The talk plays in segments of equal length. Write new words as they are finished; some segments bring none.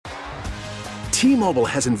T-Mobile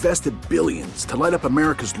has invested billions to light up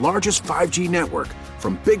America's largest 5G network,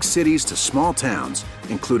 from big cities to small towns,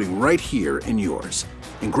 including right here in yours.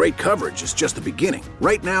 And great coverage is just the beginning.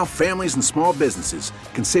 Right now, families and small businesses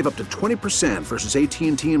can save up to 20% versus AT&T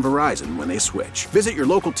and Verizon when they switch. Visit your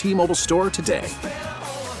local T-Mobile store today.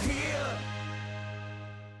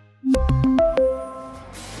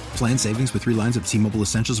 Plan savings with 3 lines of T-Mobile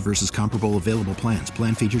Essentials versus comparable available plans.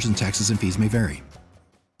 Plan features and taxes and fees may vary.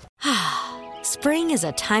 Spring is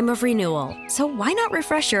a time of renewal, so why not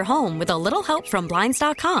refresh your home with a little help from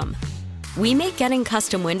Blinds.com? We make getting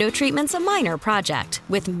custom window treatments a minor project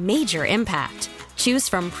with major impact. Choose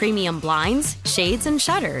from premium blinds, shades, and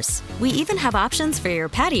shutters. We even have options for your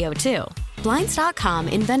patio, too. Blinds.com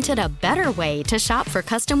invented a better way to shop for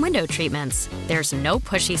custom window treatments. There's no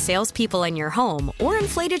pushy salespeople in your home or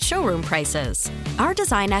inflated showroom prices. Our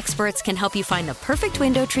design experts can help you find the perfect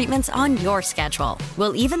window treatments on your schedule.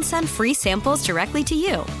 We'll even send free samples directly to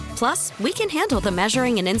you. Plus, we can handle the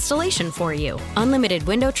measuring and installation for you. Unlimited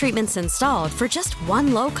window treatments installed for just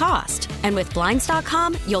one low cost. And with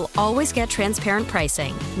Blinds.com, you'll always get transparent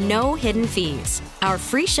pricing. No hidden fees. Our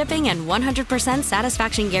free shipping and 100%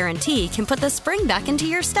 satisfaction guarantee can put the spring back into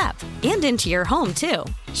your step and into your home, too.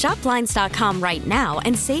 Shop Blinds.com right now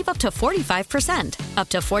and save up to 45%. Up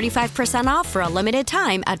to 45% off for a limited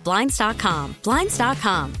time at Blinds.com.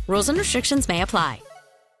 Blinds.com. Rules and restrictions may apply.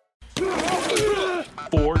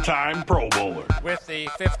 4-time Pro Bowler. With the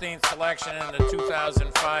 15th selection in the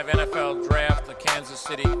 2005 NFL Draft, the Kansas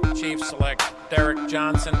City Chiefs select Derrick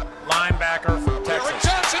Johnson, linebacker from Texas. Derrick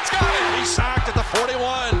Johnson's got it. He's sacked at the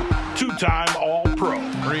 41. 2-time All-Pro.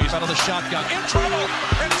 Breeze out of the shotgun. In trouble.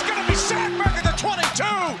 And he's going to be sacked back at the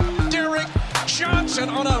 22. Derrick Johnson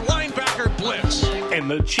on a linebacker blitz.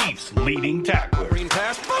 And the Chiefs' leading tackler. Green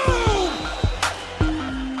pass. Boom!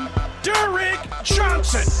 Derrick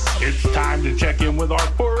Johnson. It's time to check in with our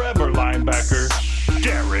forever linebacker,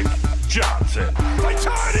 Derrick Johnson.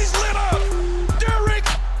 Vitality's lit up. Derrick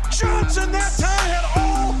Johnson that time had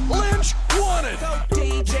all Lynch wanted.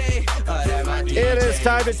 It is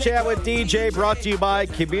time to chat with DJ, brought to you by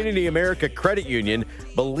Community America Credit Union.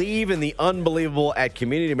 Believe in the unbelievable at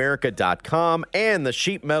communityamerica.com and the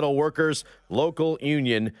Sheet Metal Workers Local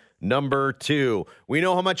Union number 2. We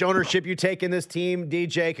know how much ownership you take in this team,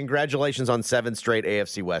 DJ. Congratulations on 7 straight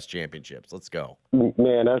AFC West championships. Let's go.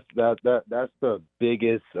 Man, that's the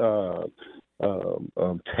biggest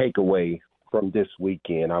takeaway from this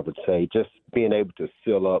weekend, I would say. Just being able to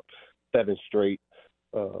seal up 7 straight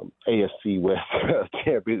AFC West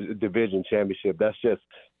division championship. That's just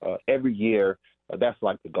every year. That's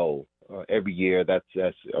like the goal. Every year, that's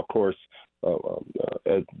of course,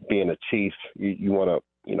 as being a Chief, you want to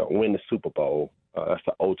win the Super Bowl. That's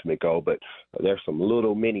the ultimate goal. But there's some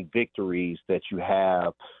little mini victories that you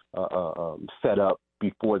have set up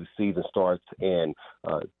before the season starts, and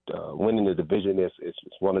winning the division is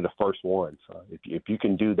one of the first ones. If you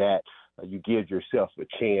can do that, you give yourself a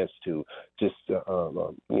chance to just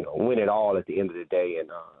win it all at the end of the day. And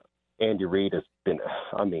Andy Reid has been,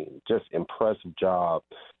 just impressive job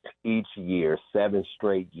each year, 7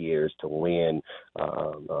 straight years to win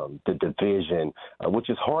the division, which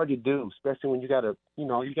is hard to do, especially when you got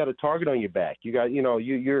a target on your back. You got,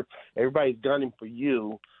 you're everybody's gunning for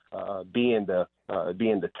you, being the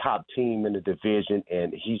top team in the division,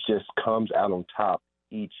 and he just comes out on top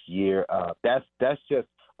each year. That's just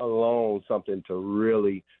alone something to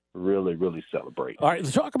really celebrate. All right,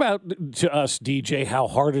 talk about to us, DJ, how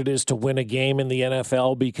hard it is to win a game in the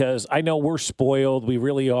NFL, because I know we're spoiled. We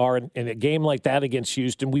really are. And in a game like that against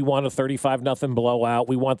Houston, we want a 35-0 blowout.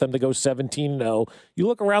 We want them to go 17-0. You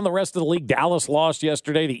look around the rest of the league, Dallas lost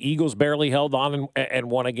yesterday. The Eagles barely held on and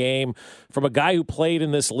won a game. From a guy who played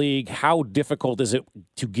in this league, how difficult is it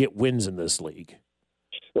to get wins in this league?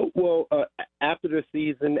 Well, after the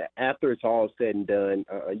season, after it's all said and done,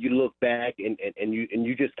 you look back and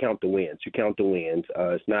you just count the wins. You count the wins.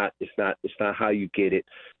 It's not how you get it.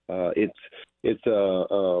 It's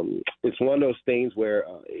one of those things where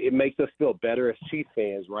it makes us feel better as Chiefs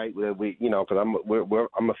fans, right? We because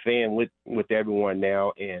I'm a fan with everyone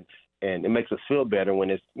now, and it makes us feel better when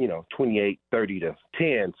it's 28-30 to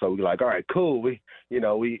 10. So we're like, all right, cool. We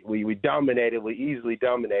dominated. We easily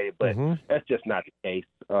dominated, but that's just not the case.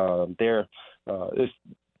 This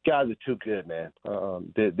guys are too good, man.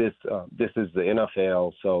 This is the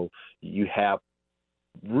NFL, so you have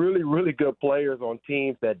really, really good players on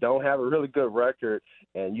teams that don't have a really good record,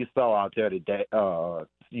 and you saw out there today.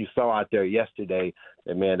 You saw out there yesterday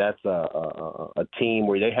that, man, that's a team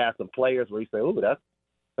where they have some players where you say, "Ooh, that's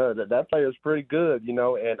that player is pretty good, and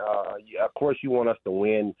of course you want us to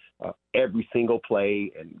win every single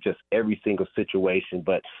play and just every single situation,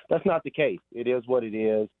 but that's not the case. It is what it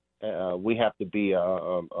is. We have to be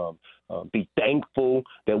thankful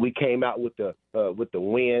that we came out with the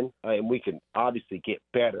win, and we can obviously get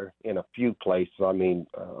better in a few places. I mean,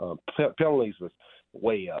 penalties was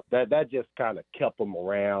way up. That just kind of kept them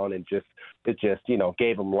around, and it just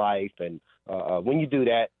gave them life. And when you do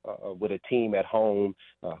that with a team at home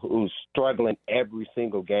who's struggling every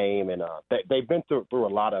single game, and they've been through a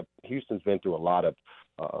lot of Houston's been through a lot of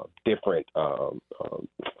different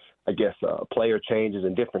player changes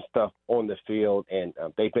and different stuff on the field, and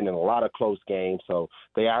they've been in a lot of close games, so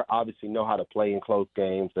they obviously know how to play in close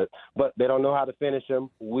games, but they don't know how to finish them.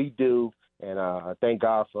 We do, and thank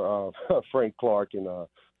God for Frank Clark and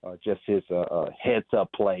just his heads-up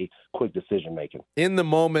play, quick decision-making. In the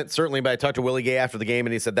moment, certainly, but I talked to Willie Gay after the game,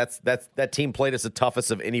 and he said that team played us the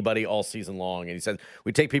toughest of anybody all season long, and he said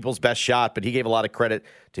we take people's best shot, but he gave a lot of credit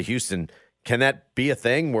to Houston. Can that be a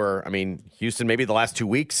thing where, Houston maybe the last 2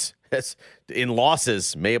 weeks in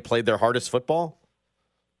losses may have played their hardest football?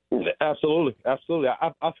 Absolutely.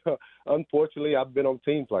 Unfortunately, I've been on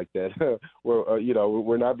teams like that where,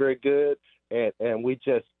 we're not very good, and we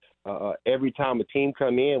just every time a team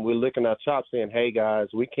come in, we're licking our chops saying, hey, guys,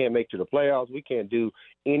 we can't make it to the playoffs. We can't do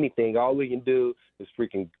anything. All we can do is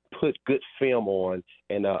freaking put good film on,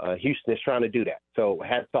 and Houston is trying to do that. So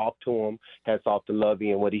hats off to him, hats off to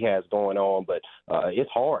Lovey and what he has going on. But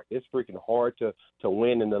it's hard. It's freaking hard to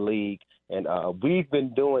win in the league, and we've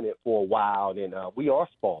been doing it for a while, and we are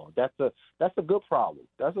spoiled. That's a good problem.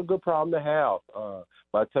 That's a good problem to have.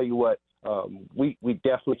 But I tell you what, we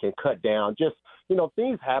definitely can cut down. Just,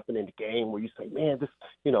 things happen in the game where you say, man, this,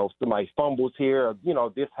 somebody fumbles here, or,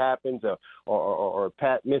 this happens, or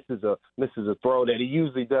Pat misses a throw that he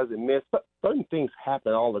usually doesn't miss. But certain things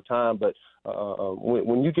happen all the time. But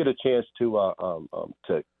when you get a chance to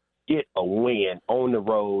get a win on the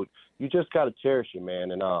road, you just got to cherish it,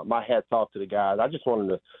 man. And my hat's off to the guys. I just wanted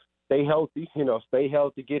to stay healthy,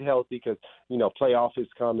 get healthy, because, playoff is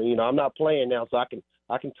coming. I'm not playing now, so I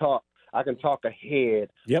can talk ahead,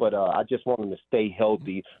 yep. But I just want them to stay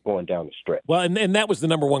healthy going down the stretch. Well, and that was the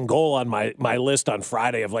number one goal on my list on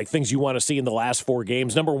Friday of things you want to see in the last 4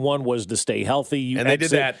 games. Number one was to stay healthy. They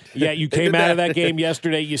did that. Yeah, you came out of that game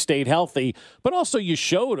yesterday. You stayed healthy, but also you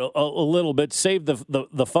showed a little bit. Save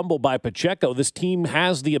the fumble by Pacheco. This team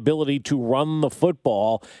has the ability to run the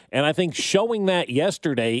football, and I think showing that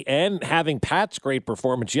yesterday and having Pat's great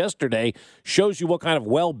performance yesterday shows you what kind of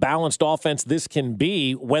well-balanced offense this can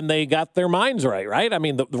be when they got their minds right? I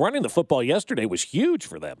mean, the running the football yesterday was huge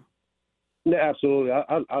for them. Yeah, absolutely.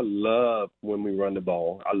 I love when we run the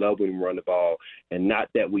ball. And not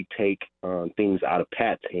that we take things out of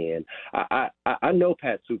Pat's hand. I know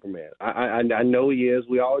Pat's Superman. I know he is.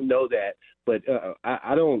 We all know that. But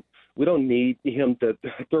we don't need him to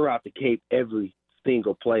throw out the cape every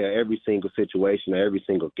single player, every single situation, or every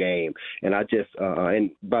single game. And I just and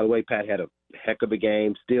by the way, Pat had a heck of a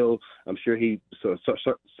game. Still, I'm sure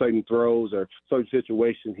certain throws or certain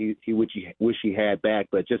situations he wish he had back,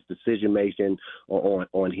 but just decision making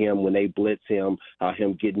on him when they blitz him,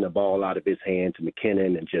 him getting the ball out of his hand to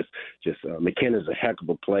McKinnon, and just McKinnon's a heck of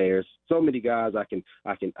a player. So many guys I can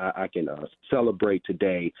celebrate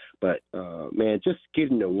today, but man, just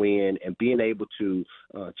getting the win and being able to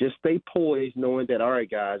just stay poised, knowing that, all right,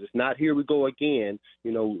 guys, it's not here we go again.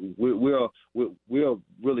 We're a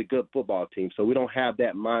really good football team, so we don't have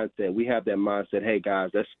that mindset. We have that mindset, hey guys,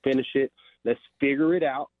 let's finish it, let's figure it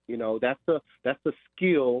out. That's the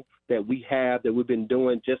skill that we have, that we've been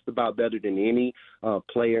doing just about better than any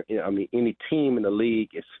player. Any team in the league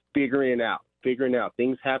is figuring out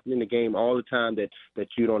things happen in the game all the time that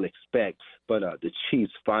you don't expect. But the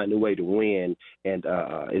Chiefs find a way to win, and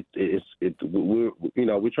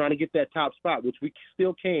we're trying to get that top spot, which we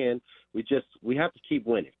still can. We have to keep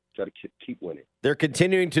winning. Got to keep winning. They're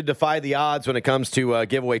continuing to defy the odds when it comes to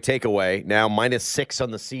giveaway takeaway. Now -6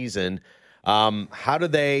 on the season. How do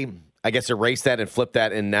they, I guess, erase that and flip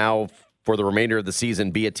that, and now for the remainder of the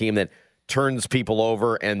season be a team that turns people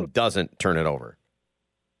over and doesn't turn it over?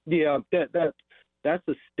 Yeah, that's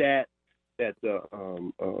a stat that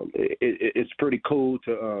it's pretty cool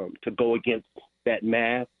to go against that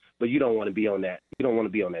math, but you don't want to be on that. You don't want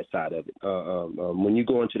to be on that side of it. When you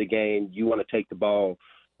go into the game, you want to take the ball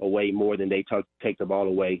away more than they take the ball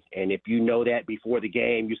away. And if you know that before the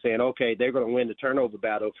game, you're saying, okay, they're going to win the turnover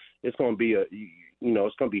battle. It's going to be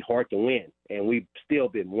it's going to be hard to win, and we've still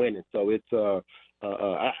been winning. So it's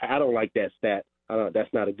I don't like that stat.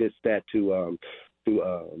 That's not a good stat to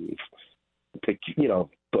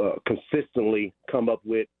consistently come up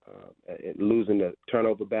with losing the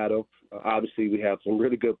turnover battle. Obviously, we have some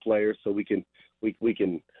really good players, so we can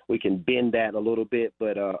bend that a little bit,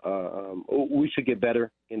 but we should get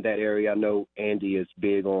better in that area. I know Andy is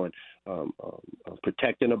big on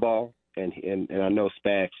protecting the ball. And I know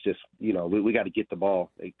Spags just, we got to get the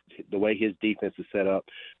ball. The way his defense is set up,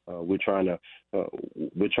 we're trying to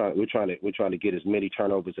get as many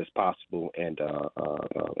turnovers as possible and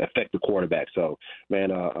affect the quarterback. So,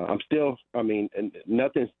 man, it's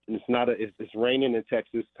raining in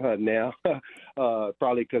Texas now,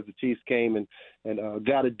 probably because the Chiefs came and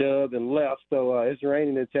got a dub and left. So it's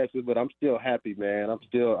raining in Texas, but I'm still happy, man. I'm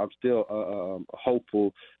still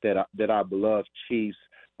hopeful that our beloved Chiefs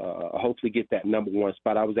hopefully get that number one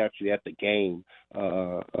spot. I was actually at the game,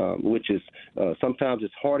 which is sometimes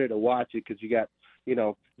it's harder to watch it because you got,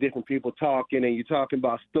 different people talking and you're talking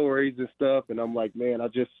about stories and stuff. And I'm like, man,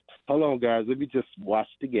 hold on, guys, let me just watch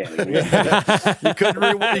the game. You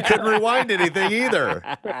couldn't rewind anything either.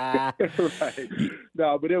 Right.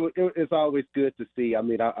 No, but it's always good to see. I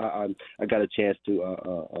mean, I got a chance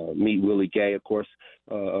to meet Willie Gay, of course,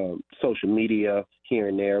 social media here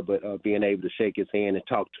and there, but being able to shake his hand and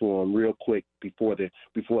talk to him real quick before the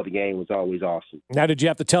game was always awesome. Now, did you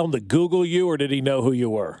have to tell him to Google you, or did he know who you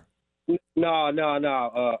were? No.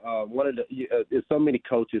 One of the so many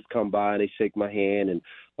coaches come by and they shake my hand, and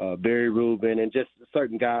Barry Rubin and just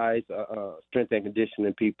certain guys, strength and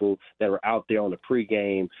conditioning people that were out there on the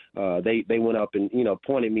pregame. They went up and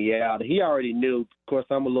pointed me out. He already knew. Of course,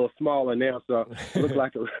 I'm a little smaller now, so I look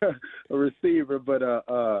like a receiver. But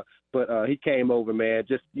he came over, man.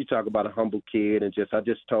 Just you talk about a humble kid, and I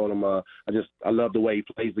just told him I love the way he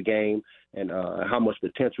plays the game and how much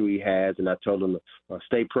potential he has. And I told him to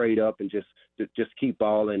stay prayed up and just keep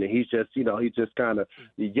balling. And he's just kind of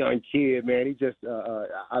a young kid, man. He just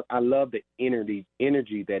I love the energy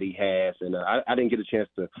that he has. And I didn't get a chance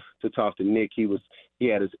to talk to Nick. He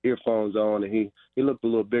had his earphones on, and he looked a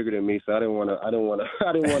little bigger than me, so I didn't want to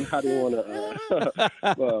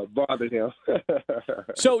bother him.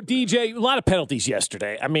 So, DJ, a lot of penalties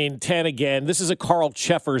yesterday. I mean, 10 again. This is a Carl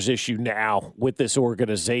Cheffers issue now with this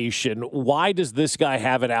organization. Why does this guy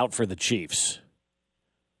have it out for the Chiefs?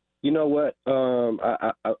 You know what?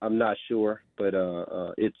 I'm not sure, but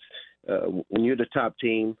it's when you're the top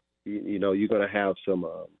team, you're going to have some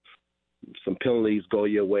penalties go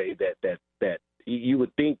your way that you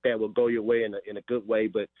would think that will go your way in a good way,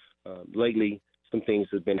 but lately some things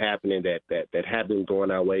have been happening that have been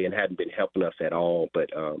going our way and hadn't been helping us at all. But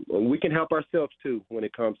we can help ourselves too when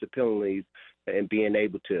it comes to penalties and being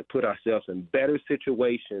able to put ourselves in better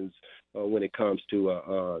situations when it comes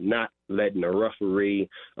to not letting a referee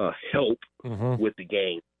help with the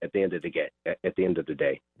game at the end of the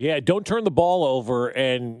day. Yeah, don't turn the ball over,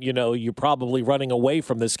 and you're probably running away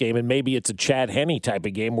from this game, and maybe it's a Chad Henne type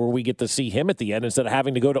of game where we get to see him at the end instead of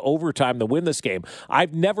having to go to overtime to win this game.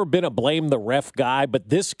 I've never been a blame the ref guy, but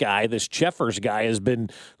this Cheffers guy, has been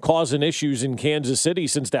causing issues in Kansas City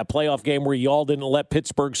since that playoff game where y'all didn't let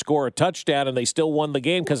Pittsburgh score a touchdown, and they still won the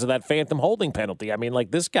game because of that phantom holding penalty. I mean,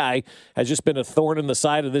 this guy has just been a thorn in the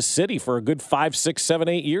side of this city for a good 5, 6, 7,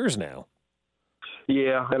 8 years now.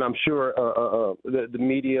 Yeah, and I'm sure the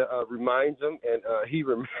media reminds him, and he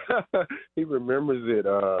remembers it.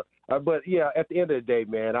 But yeah, at the end of the day,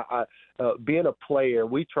 man, being a player,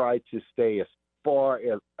 we try to stay as far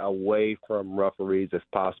away from referees as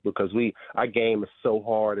possible because our game is so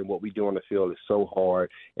hard, and what we do on the field is so hard,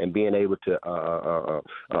 and being able to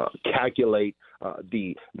calculate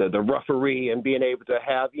the referee and being able to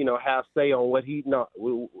have say on what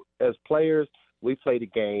as players. We play the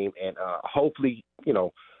game, and hopefully,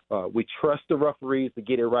 we trust the referees to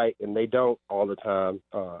get it right, and they don't all the time.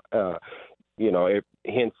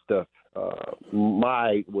 Hence the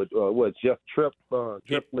Jeff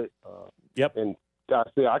Triplett. Yep. And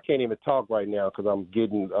I can't even talk right now because I'm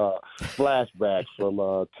getting flashbacks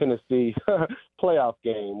from Tennessee playoff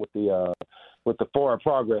game with the forward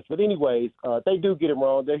progress. But anyways, they do get it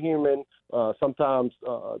wrong. They're human. Sometimes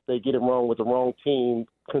they get it wrong with the wrong team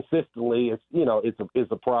consistently.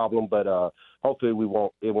 It's a problem, but hopefully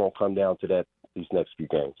it won't come down to that these next few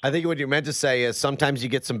games. I think what you meant to say is sometimes you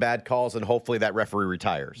get some bad calls and hopefully that referee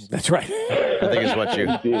retires. That's right. I think is what you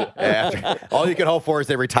all you can hope for is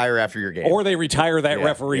they retire after your game. Or they retire that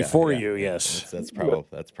referee for you, yes. That's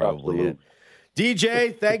probably it.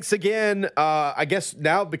 DJ, thanks again. I guess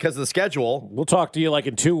now because of the schedule, we'll talk to you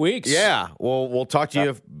in 2 weeks. Yeah, we'll talk to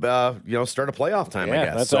you. Start a playoff time. I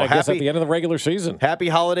guess. I guess at the end of the regular season. Happy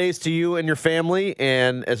holidays to you and your family,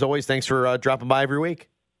 and as always, thanks for dropping by every week.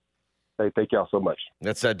 Hey, thank y'all so much.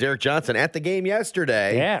 That's Derek Johnson at the game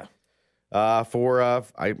yesterday. Yeah.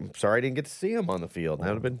 I'm sorry I didn't get to see him on the field.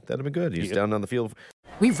 That'd have been good. He's down on the field.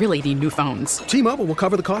 We really need new phones. T-Mobile will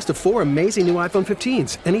cover the cost of 4 amazing new iPhone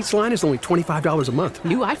 15s, and each line is only $25 a month.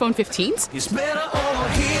 New iPhone 15s? It's better over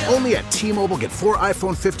here. Only at T-Mobile, get 4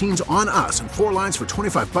 iPhone 15s on us and 4 lines for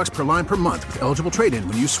 $25 per line per month with eligible trade-in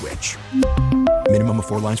when you switch. Minimum of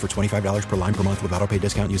 4 lines for $25 per line per month with autopay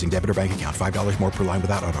discount using debit or bank account. $5 more per line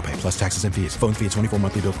without autopay, plus taxes and fees. Phone fee at 24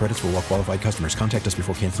 monthly bill credits for well-qualified customers. Contact us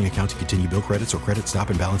before canceling account to continue bill credits or credit stop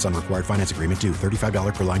and balance on required finance agreement due.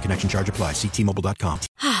 $35 per line connection charge applies. See T-Mobile.com.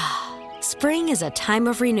 Spring is a time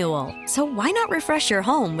of renewal, so why not refresh your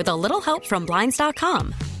home with a little help from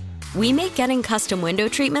Blinds.com? We make getting custom window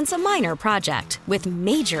treatments a minor project with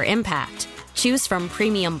major impact. Choose from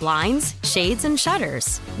premium blinds, shades, and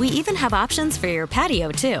shutters. We even have options for your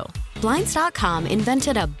patio, too. Blinds.com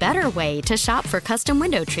invented a better way to shop for custom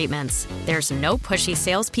window treatments. There's no pushy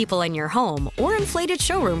salespeople in your home or inflated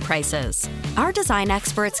showroom prices. Our design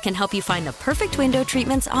experts can help you find the perfect window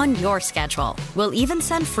treatments on your schedule. We'll even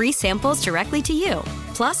send free samples directly to you.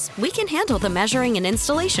 Plus, we can handle the measuring and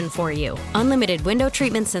installation for you. Unlimited window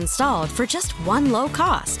treatments installed for just one low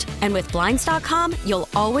cost. And with Blinds.com, you'll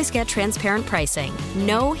always get transparent pricing.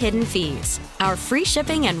 No hidden fees. Our free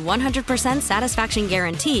shipping and 100% satisfaction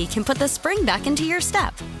guarantee can put the spring back into your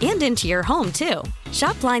step and into your home, too.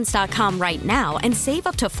 Shop Blinds.com right now and save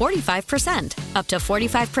up to 45%. Up to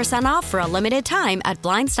 45% off for a limited time at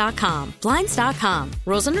Blinds.com. Blinds.com.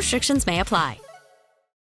 Rules and restrictions may apply.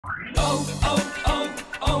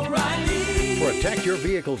 O'Reilly. Protect your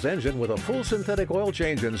vehicle's engine with a full synthetic oil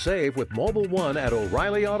change and save with Mobil 1 at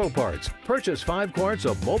O'Reilly Auto Parts. Purchase 5 quarts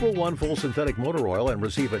of Mobil 1 full synthetic motor oil and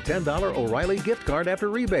receive a $10 O'Reilly gift card after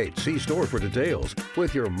rebate. See store for details.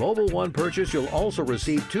 With your Mobil 1 purchase, you'll also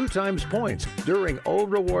receive 2 times points during O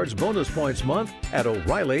Rewards Bonus Points Month at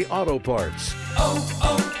O'Reilly Auto Parts.